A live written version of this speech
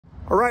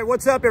All right,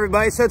 what's up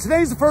everybody? So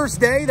today's the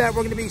first day that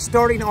we're gonna be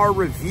starting our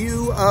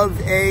review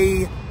of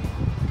a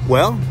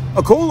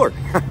cooler.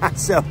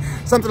 So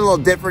something a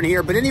little different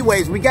here. But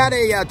anyways, we got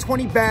a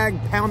 20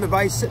 pound of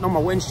ice sitting on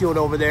my windshield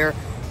over there.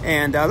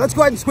 And let's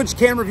go ahead and switch the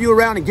camera view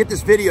around and get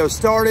this video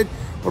started.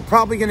 We're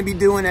probably gonna be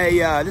doing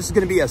this is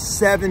gonna be a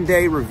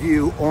 7-day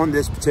review on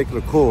this particular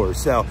cooler.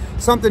 So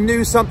something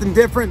new, something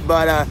different,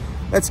 but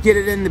let's get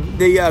it in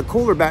the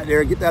cooler back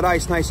there and get that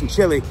ice nice and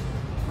chilly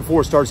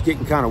before it starts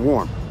getting kind of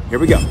warm. Here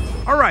we go.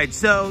 All right,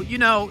 so, you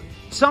know,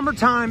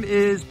 summertime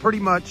is pretty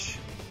much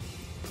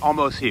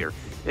almost here.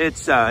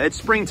 It's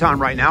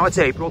springtime right now. It's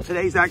April.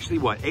 Today's actually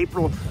what,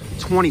 April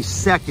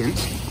 22nd.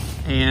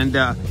 And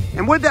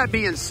with that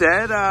being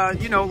said,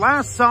 you know,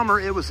 last summer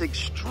it was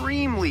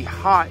extremely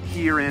hot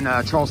here in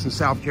Charleston,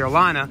 South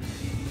Carolina.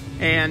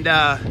 And,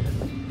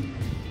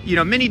 you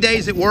know, many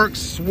days at work,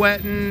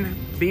 sweating,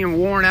 being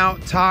worn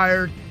out,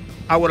 tired.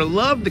 I would have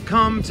loved to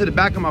come to the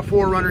back of my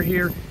 4Runner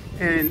here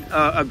and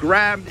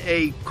grabbed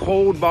a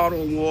cold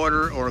bottle of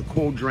water or a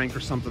cold drink or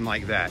something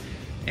like that.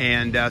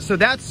 And so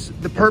that's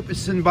the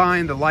purpose in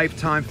buying the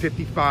Lifetime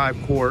 55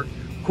 quart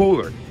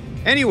cooler.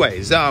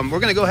 Anyways,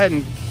 we're gonna go ahead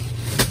and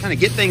kind of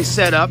get things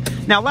set up.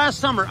 Now last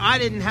summer I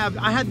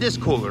had this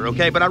cooler,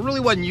 okay, but I really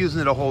wasn't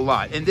using it a whole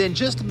lot. And then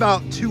just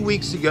about 2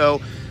 weeks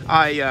ago,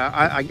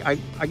 I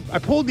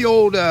pulled the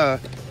old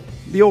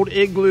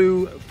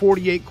Igloo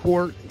 48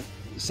 quart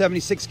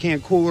 76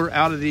 can cooler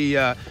out of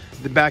the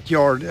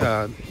backyard,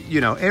 you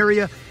know,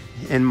 area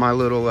in my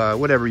little,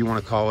 whatever you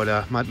want to call it.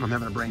 I'm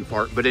having a brain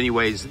fart, but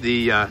anyways,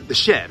 the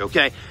shed,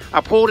 okay?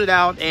 I pulled it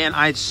out and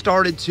I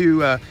started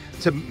to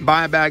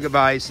buy a bag of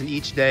ice, and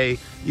each day,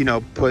 you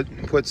know,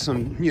 put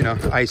some, you know,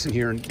 ice in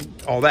here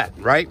and all that,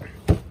 right?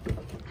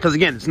 Because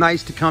again, it's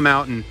nice to come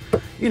out and,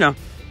 you know,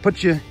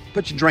 put your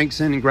drinks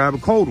in and grab a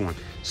cold one.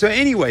 So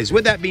anyways,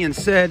 with that being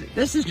said,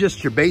 this is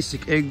just your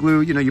basic Igloo.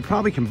 You know, you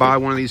probably can buy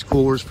one of these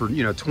coolers for,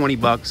 you know, 20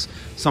 bucks,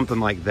 something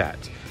like that.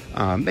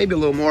 Maybe a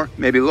little more,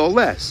 maybe a little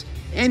less.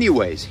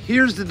 Anyways,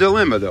 here's the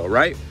dilemma though,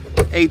 right?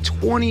 A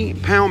 20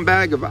 pound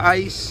bag of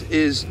ice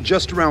is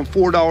just around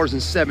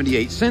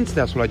 $4.78.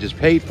 That's what I just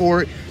paid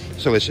for it.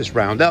 So let's just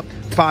round up,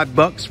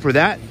 $5 for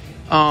that.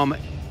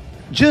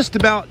 Just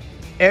about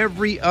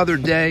every other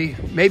day,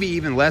 maybe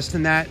even less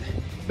than that.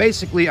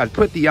 Basically, I'd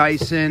put the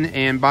ice in,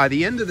 and by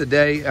the end of the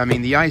day, I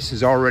mean, the ice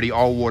is already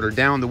all watered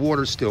down. The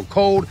water's still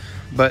cold,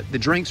 but the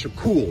drinks are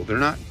cool. They're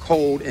not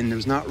cold, and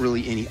there's not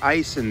really any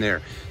ice in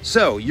there.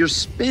 So you're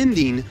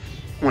spending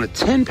on a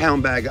 10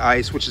 pound bag of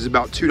ice, which is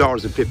about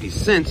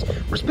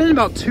 $2.50. We're spending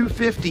about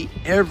 $2.50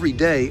 every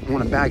day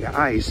on a bag of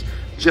ice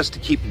just to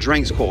keep the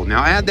drinks cold.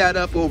 Now add that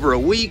up over a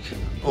week,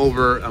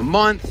 over a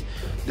month,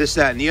 this,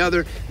 that, and the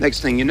other. Next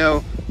thing you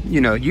know,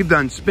 you've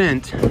done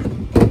spent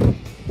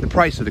the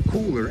price of the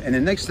cooler, and the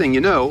next thing you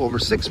know, over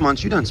 6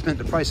 months, you done spent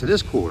the price of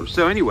this cooler.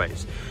 So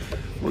anyways,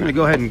 we're gonna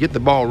go ahead and get the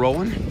ball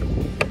rolling.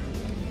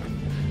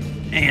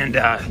 And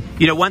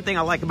you know, one thing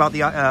I like about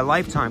the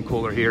Lifetime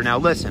cooler here, now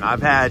listen,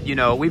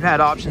 we've had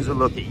options to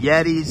look at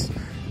Yetis.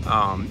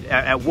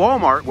 At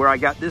Walmart, where I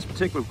got this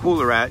particular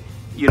cooler at,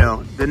 you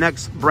know, the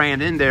next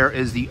brand in there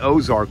is the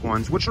Ozark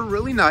ones, which are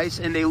really nice,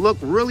 and they look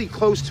really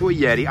close to a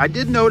Yeti. I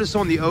did notice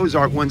on the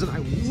Ozark ones, and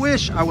I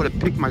wish I would have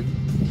picked my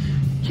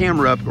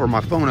camera up or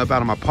my phone up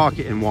out of my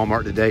pocket in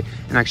Walmart today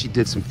and actually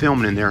did some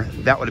filming in there.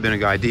 That would have been a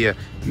good idea.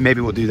 Maybe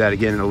we'll do that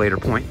again at a later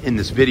point in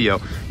this video.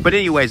 But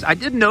anyways, I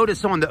did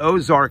notice on the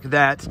Ozark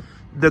that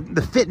the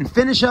fit and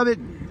finish of it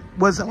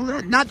was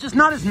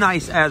not as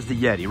nice as the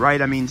Yeti,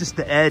 right? I mean, just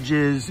the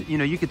edges, you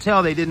know, you could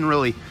tell they didn't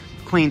really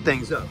clean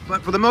things up.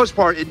 But for the most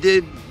part, it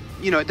did,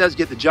 you know, it does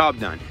get the job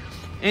done.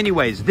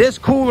 Anyways, this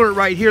cooler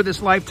right here,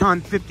 this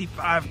Lifetime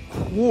 55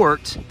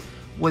 quart,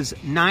 was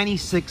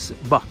 96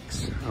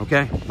 bucks,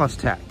 okay, plus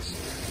tax.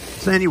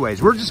 So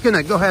anyways, we're just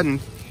gonna go ahead and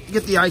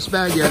get the ice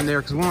bag in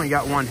there because we only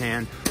got one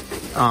hand.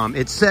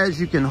 It says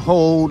you can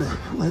hold,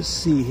 let's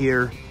see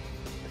here,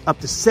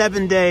 up to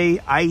 7-day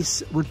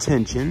ice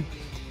retention.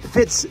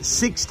 Fits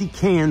 60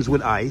 cans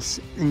with ice,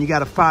 and you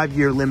got a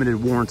 5-year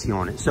limited warranty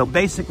on it. So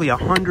basically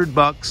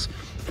 $100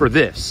 for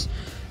this.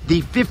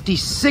 The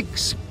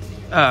 56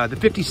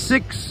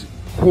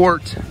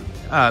 quart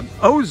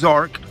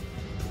Ozark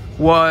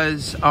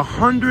was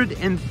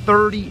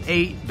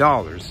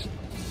 $138.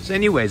 So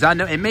anyways, I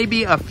know it may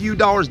be a few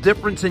dollars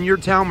difference in your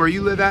town where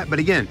you live at, but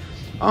again,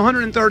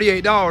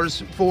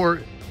 $138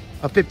 for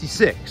a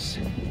 56.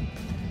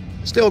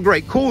 Still a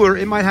great cooler.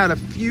 It might have a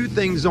few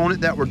things on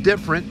it that were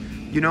different,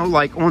 you know,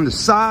 like on the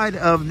side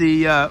of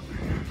the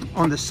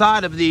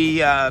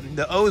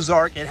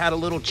Ozark, it had a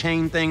little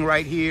chain thing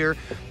right here,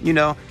 you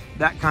know,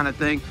 that kind of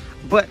thing.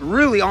 But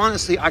really,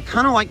 honestly, I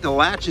kind of like the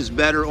latches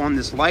better on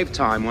this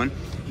Lifetime one.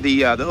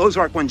 The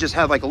Ozark one just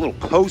had like a little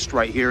post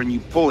right here, and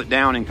you pull it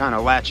down and kind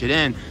of latch it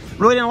in.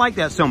 Really didn't like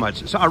that so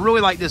much. So I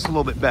really like this a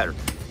little bit better.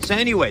 So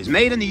anyways,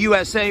 made in the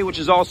USA, which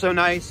is also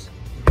nice.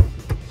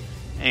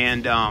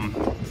 And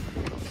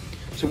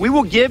so we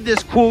will give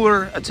this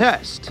cooler a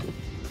test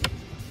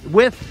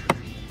with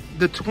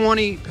the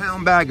 20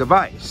 pound bag of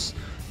ice.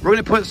 We're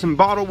gonna put some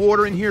bottled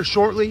water in here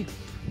shortly.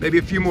 maybe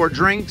a few more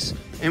drinks,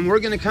 and we're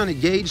gonna kind of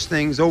gauge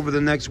things over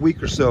the next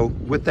week or so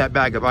with that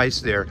bag of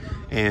ice there,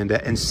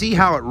 and see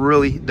how it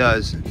really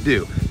does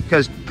do.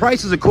 Because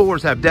prices of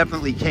coolers have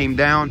definitely came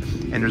down,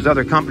 and there's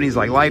other companies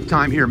like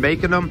Lifetime here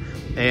making them.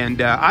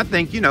 And I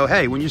think, you know,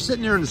 hey, when you're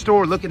sitting there in the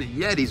store looking at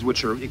YETIs,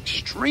 which are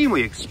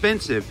extremely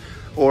expensive,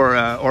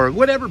 or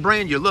whatever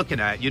brand you're looking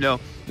at, you know,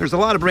 there's a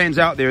lot of brands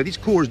out there. These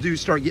coolers do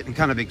start getting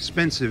kind of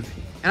expensive.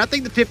 And I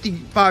think the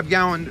 55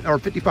 gallon or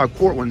 55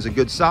 quart one's a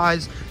good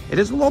size. It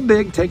is a little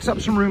big, takes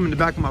up some room in the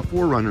back of my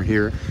 4Runner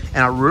here.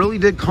 And I really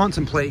did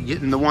contemplate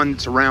getting the one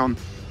that's around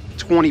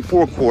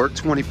 24 quart,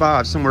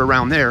 25, somewhere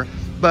around there.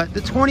 But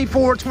the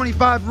 24,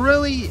 25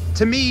 really,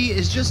 to me,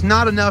 is just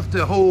not enough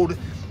to hold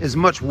as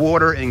much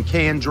water and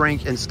canned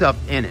drink and stuff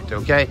in it,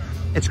 okay?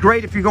 It's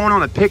great if you're going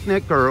on a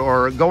picnic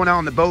or going out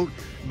on the boat,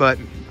 but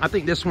I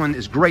think this one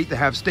is great to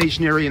have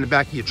stationary in the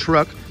back of your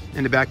truck,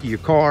 in the back of your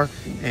car,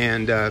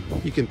 and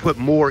you can put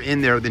more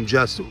in there than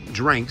just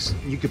drinks.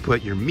 You could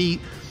put your meat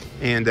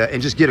and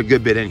just get a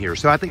good bit in here.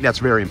 So I think that's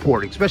very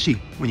important, especially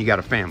when you got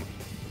a family.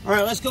 All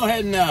right, let's go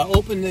ahead and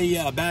open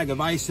the bag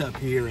of ice up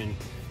here and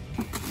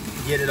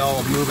get it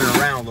all moving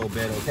around a little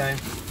bit, okay?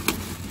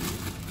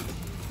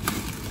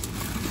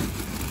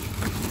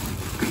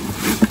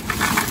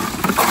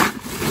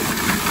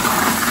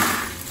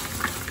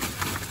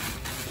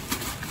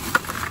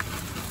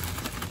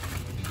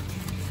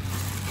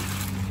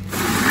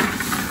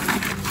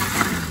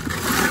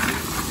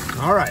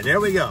 All right, there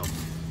we go.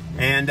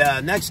 And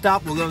next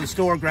stop, we'll go to the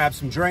store, grab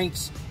some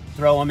drinks,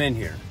 throw them in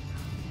here.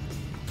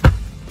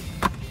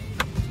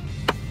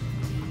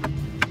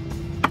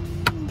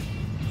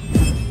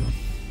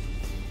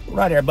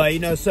 Right, everybody. You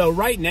know, so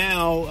right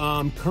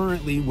now,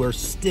 currently, we're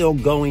still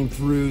going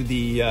through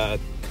the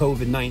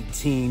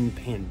COVID-19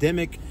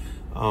 pandemic.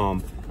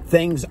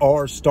 Things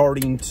are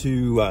starting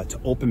to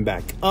open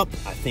back up.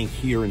 I think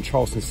here in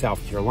Charleston,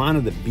 South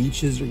Carolina, the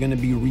beaches are going to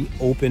be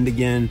reopened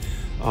again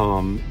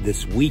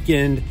this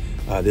weekend.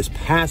 This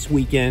past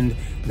weekend,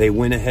 they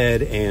went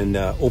ahead and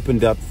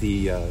opened up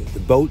the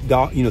boat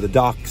dock, you know, the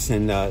docks,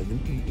 and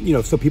you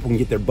know, so people can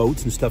get their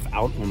boats and stuff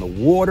out on the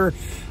water.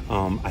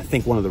 I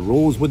think one of the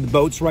rules with the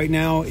boats right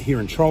now here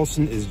in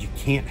Charleston is you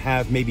can't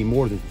have maybe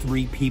more than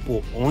 3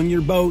 people on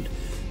your boat.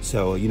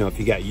 So, you know, if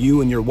you got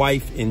you and your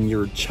wife and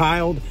your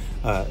child,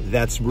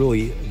 that's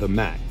really the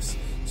max.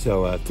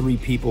 So 3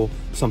 people,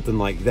 something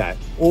like that.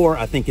 Or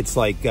I think it's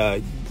like,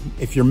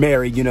 if you're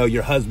married, you know,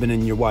 your husband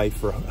and your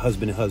wife, or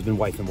husband and husband,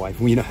 wife and wife,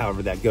 you know,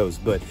 however that goes.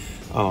 But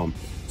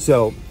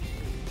so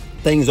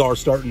things are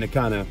starting to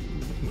kind of,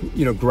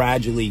 you know,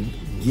 gradually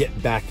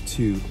get back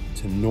to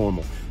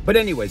normal. But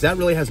anyways, that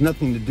really has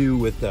nothing to do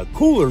with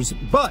coolers.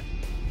 But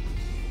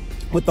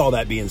with all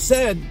that being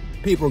said,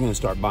 people are going to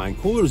start buying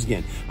coolers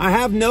again. I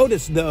have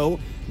noticed, though,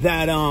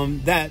 that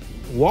that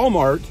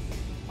Walmart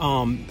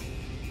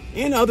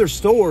and other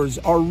stores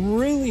are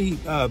really,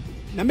 now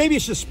maybe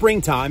it's just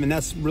springtime, and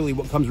that's really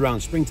what comes around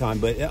in springtime,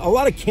 but a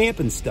lot of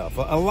camping stuff,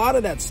 a lot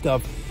of that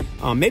stuff,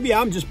 maybe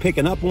I'm just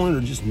picking up on it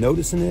or just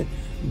noticing it,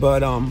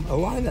 but a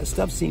lot of that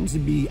stuff seems to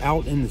be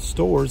out in the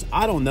stores.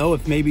 I don't know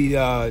if maybe,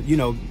 you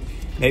know,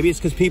 maybe it's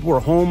because people are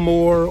home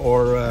more,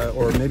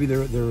 or maybe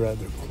they're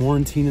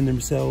quarantining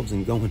themselves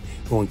and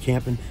going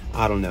camping.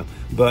 I don't know.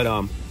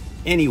 But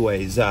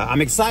anyways,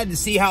 I'm excited to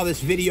see how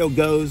this video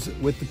goes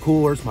with the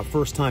coolers. My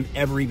first time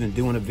ever even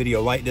doing a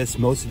video like this.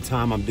 Most of the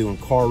time I'm doing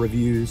car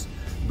reviews,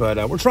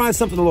 but we're trying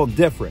something a little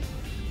different.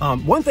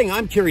 One thing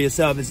I'm curious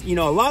of is, you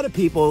know, a lot of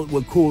people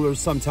with coolers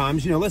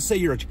sometimes, you know, let's say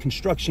you're a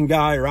construction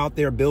guy or out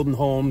there building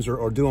homes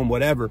or doing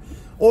whatever,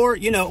 or,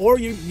 you know, or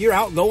you're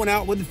out going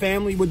out with the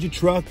family with your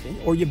truck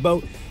or your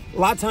boat. A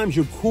lot of times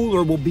your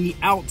cooler will be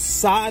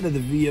outside of the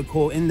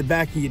vehicle in the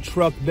back of your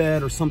truck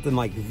bed or something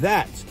like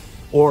that,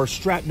 or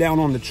strapped down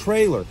on the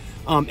trailer.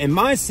 In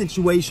my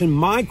situation,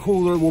 my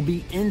cooler will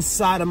be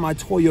inside of my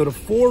Toyota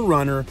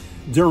 4Runner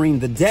during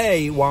the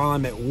day while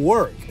I'm at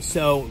work.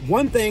 So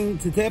one thing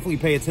to definitely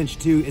pay attention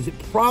to is it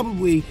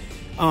probably,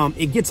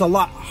 it gets a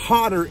lot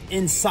hotter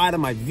inside of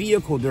my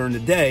vehicle during the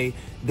day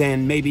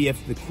than maybe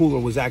if the cooler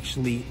was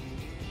actually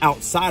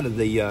outside of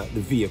the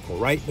vehicle,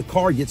 right? The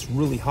car gets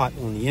really hot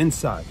on the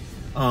inside.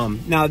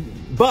 Now,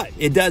 but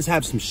it does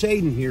have some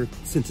shade in here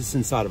since it's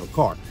inside of a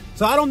car.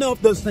 So I don't know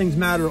if those things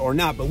matter or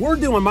not, but we're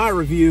doing my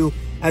review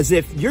as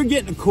if you're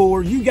getting a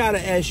cooler, you got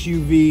an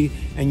SUV,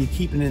 and you're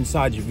keeping it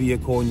inside your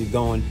vehicle and you're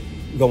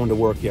going to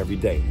work every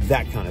day,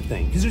 that kind of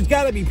thing. Because there's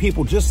got to be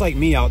people just like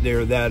me out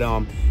there that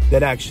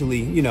that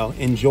actually, you know,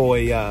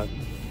 enjoy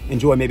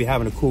maybe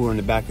having a cooler in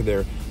the back of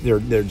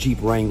their Jeep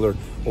Wrangler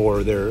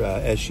or their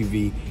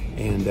SUV,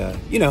 and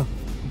you know,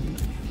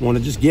 want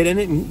to just get in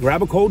it and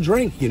grab a cold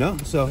drink, you know.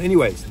 So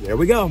anyways, there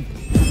we go.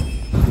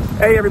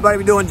 Hey everybody,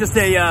 we're doing just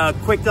a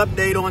quick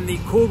update on the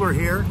cooler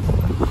here.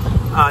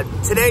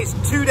 Today's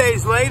 2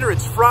 days later,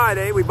 it's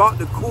Friday. We bought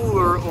the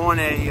cooler on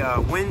a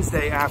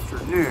Wednesday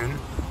afternoon.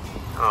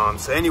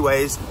 So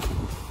anyways,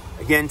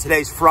 again,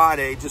 today's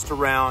Friday, just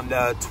around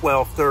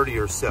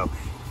 12:30 or so.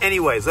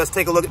 Anyways, let's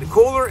take a look at the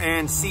cooler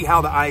and see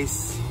how the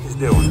ice is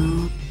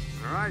doing.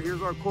 All right,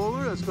 here's our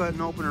cooler. Let's go ahead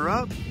and open her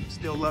up. It's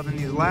Still loving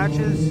these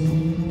latches.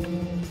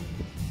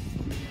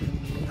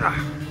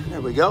 There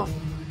we go.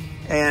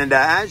 And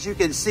as you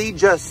can see,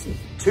 just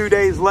 2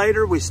 days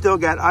later, we still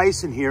got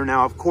ice in here.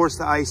 Now, of course,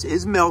 the ice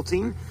is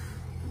melting,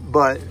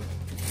 but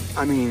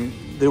I mean,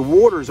 the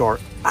waters are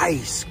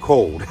ice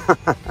cold.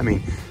 I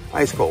mean,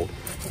 ice cold.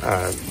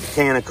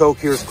 Can of Coke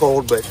here is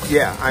cold, but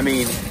yeah, I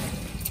mean,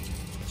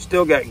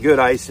 still got good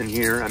ice in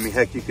here. I mean,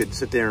 heck, you could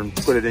sit there and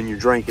put it in your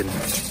drink and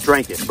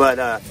drink it.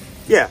 But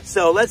yeah,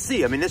 so let's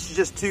see. I mean, this is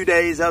just 2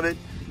 days of it.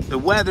 The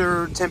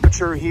weather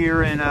temperature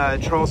here in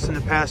Charleston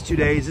the past 2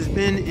 days has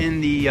been in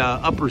the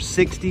upper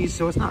 60s,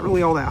 so it's not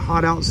really all that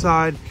hot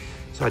outside.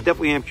 So I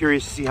definitely am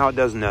curious to see how it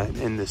does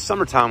in the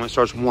summertime when it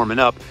starts warming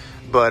up.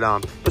 But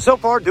so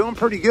far, doing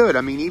pretty good.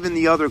 I mean, even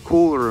the other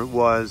cooler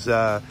was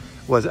a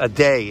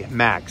day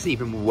max,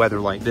 even with weather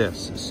like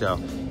this.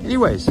 So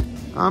anyways,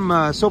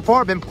 I'm so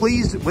far been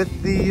pleased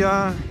with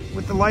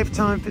the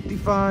Lifetime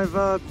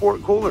 55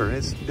 quart cooler.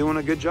 It's doing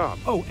a good job.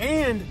 Oh,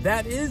 and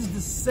that is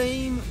the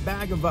same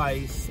bag of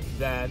ice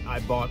that I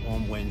bought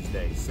on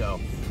Wednesday. So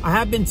I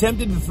have been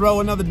tempted to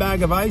throw another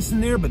bag of ice in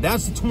there, but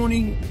that's the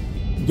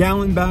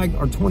 20-gallon bag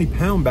or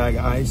 20-pound bag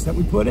of ice that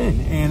we put in.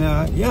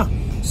 And yeah,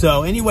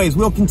 so anyways,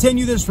 we'll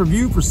continue this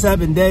review for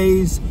 7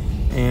 days,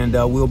 and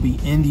we'll be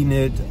ending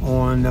it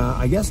on,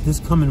 I guess, this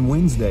coming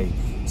Wednesday.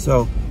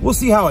 So we'll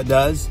see how it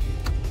does.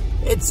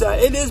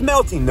 It is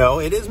melting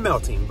though. It is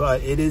melting,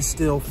 but it is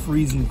still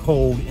freezing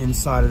cold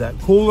inside of that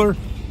cooler.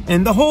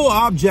 And the whole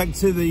object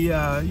to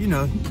the, you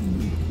know,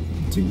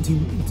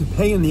 to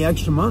paying the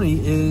extra money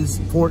is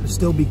for it to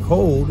still be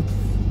cold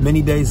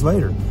many days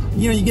later.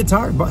 You know, you get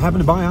tired of having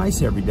to buy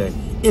ice every day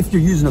if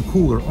you're using a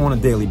cooler on a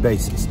daily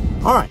basis.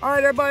 All right,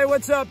 everybody,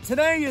 what's up?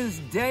 Today is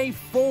day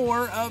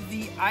 4 of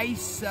the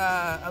ice,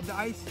 well,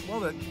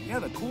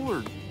 the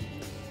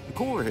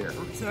cooler here.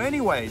 So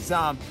anyways,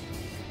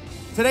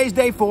 today's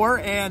day 4,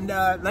 and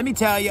let me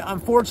tell you,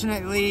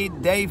 unfortunately,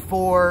 day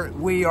 4,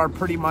 we are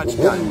pretty much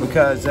done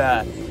because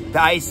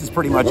the ice is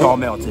pretty much all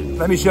melted.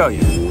 Let me show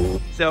you.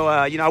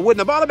 So, you know, I wouldn't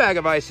have bought a bag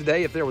of ice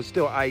today if there was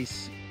still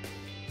ice,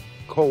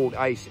 cold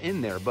ice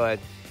in there, but,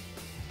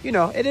 you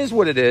know, it is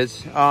what it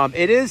is.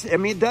 It is, I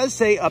mean, it does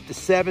say up to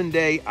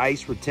 7-day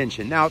ice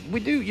retention. Now, we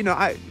do, you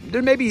know,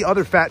 there may be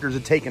other factors to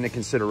take into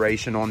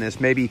consideration on this.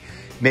 Maybe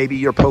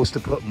you're supposed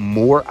to put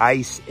more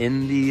ice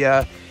in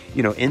the,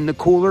 you know, in the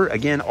cooler.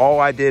 Again,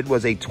 all I did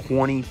was a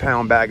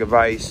 20-pound bag of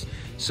ice.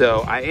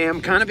 So I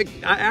am kind of,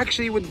 I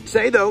actually would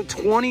say though,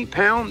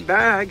 20-pound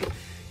bag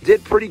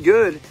did pretty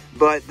good.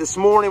 But this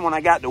morning when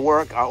I got to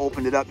work, I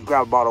opened it up and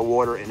grabbed a bottle of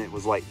water, and it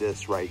was like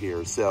this right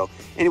here. So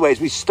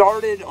anyways, we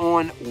started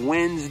on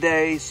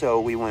Wednesday. So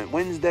we went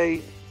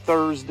Wednesday,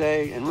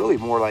 Thursday, and really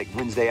more like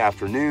Wednesday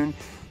afternoon,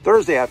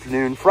 Thursday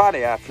afternoon,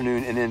 Friday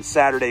afternoon, and then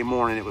Saturday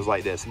morning it was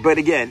like this. But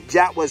again,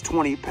 that was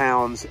 20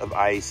 pounds of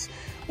ice,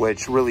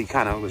 which really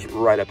kind of was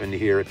right up into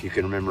here, if you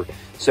can remember.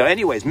 So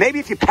anyways, maybe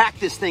if you pack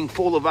this thing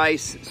full of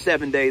ice,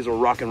 7 days will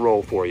rock and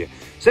roll for you.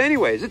 So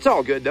anyways, it's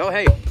all good though.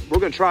 Hey, we're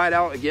gonna try it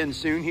out again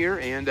soon here,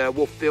 and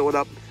we'll fill it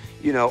up,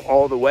 you know,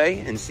 all the way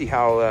and see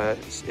how,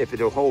 if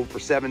it'll hold for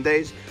 7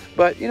 days.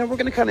 But, you know, we're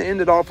gonna kind of end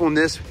it off on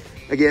this,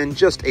 again,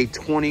 just a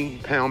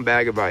 20-pound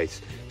bag of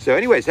ice. So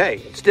anyways,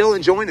 hey, still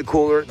enjoying the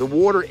cooler. The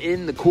water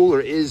in the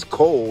cooler is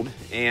cold,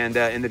 and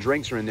the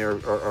drinks are in there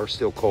are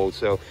still cold.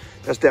 So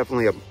that's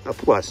definitely a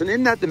plus. And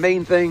isn't that the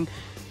main thing,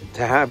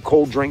 to have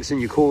cold drinks in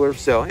your cooler?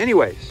 So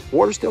anyways,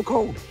 water's still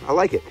cold. I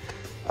like it.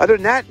 Other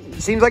than that,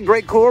 it seems like a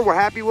great cooler. We're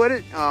happy with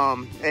it.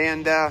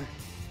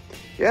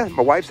 Yeah,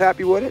 my wife's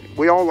happy with it.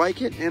 We all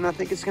like it. And I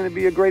think it's going to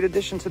be a great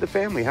addition to the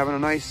family, having a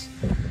nice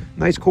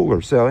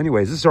cooler. So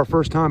anyways, this is our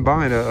first time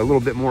buying a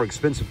little bit more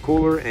expensive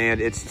cooler, and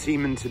it's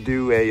seeming to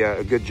do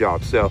a good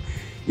job. So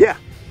yeah,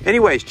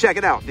 anyways, check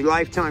it out. The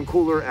Lifetime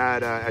Cooler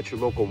at your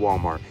local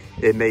Walmart.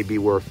 It may be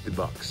worth the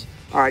bucks.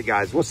 All right,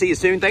 guys, we'll see you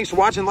soon. Thanks for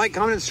watching. Like,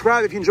 comment, and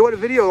subscribe. If you enjoyed a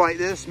video like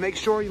this, make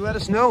sure you let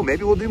us know.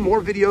 Maybe we'll do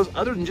more videos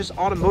other than just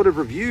automotive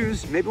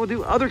reviews. Maybe we'll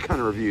do other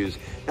kind of reviews.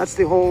 That's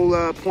the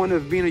whole point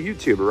of being a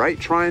YouTuber, right?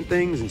 Trying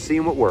things and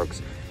seeing what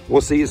works.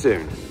 We'll see you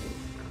soon.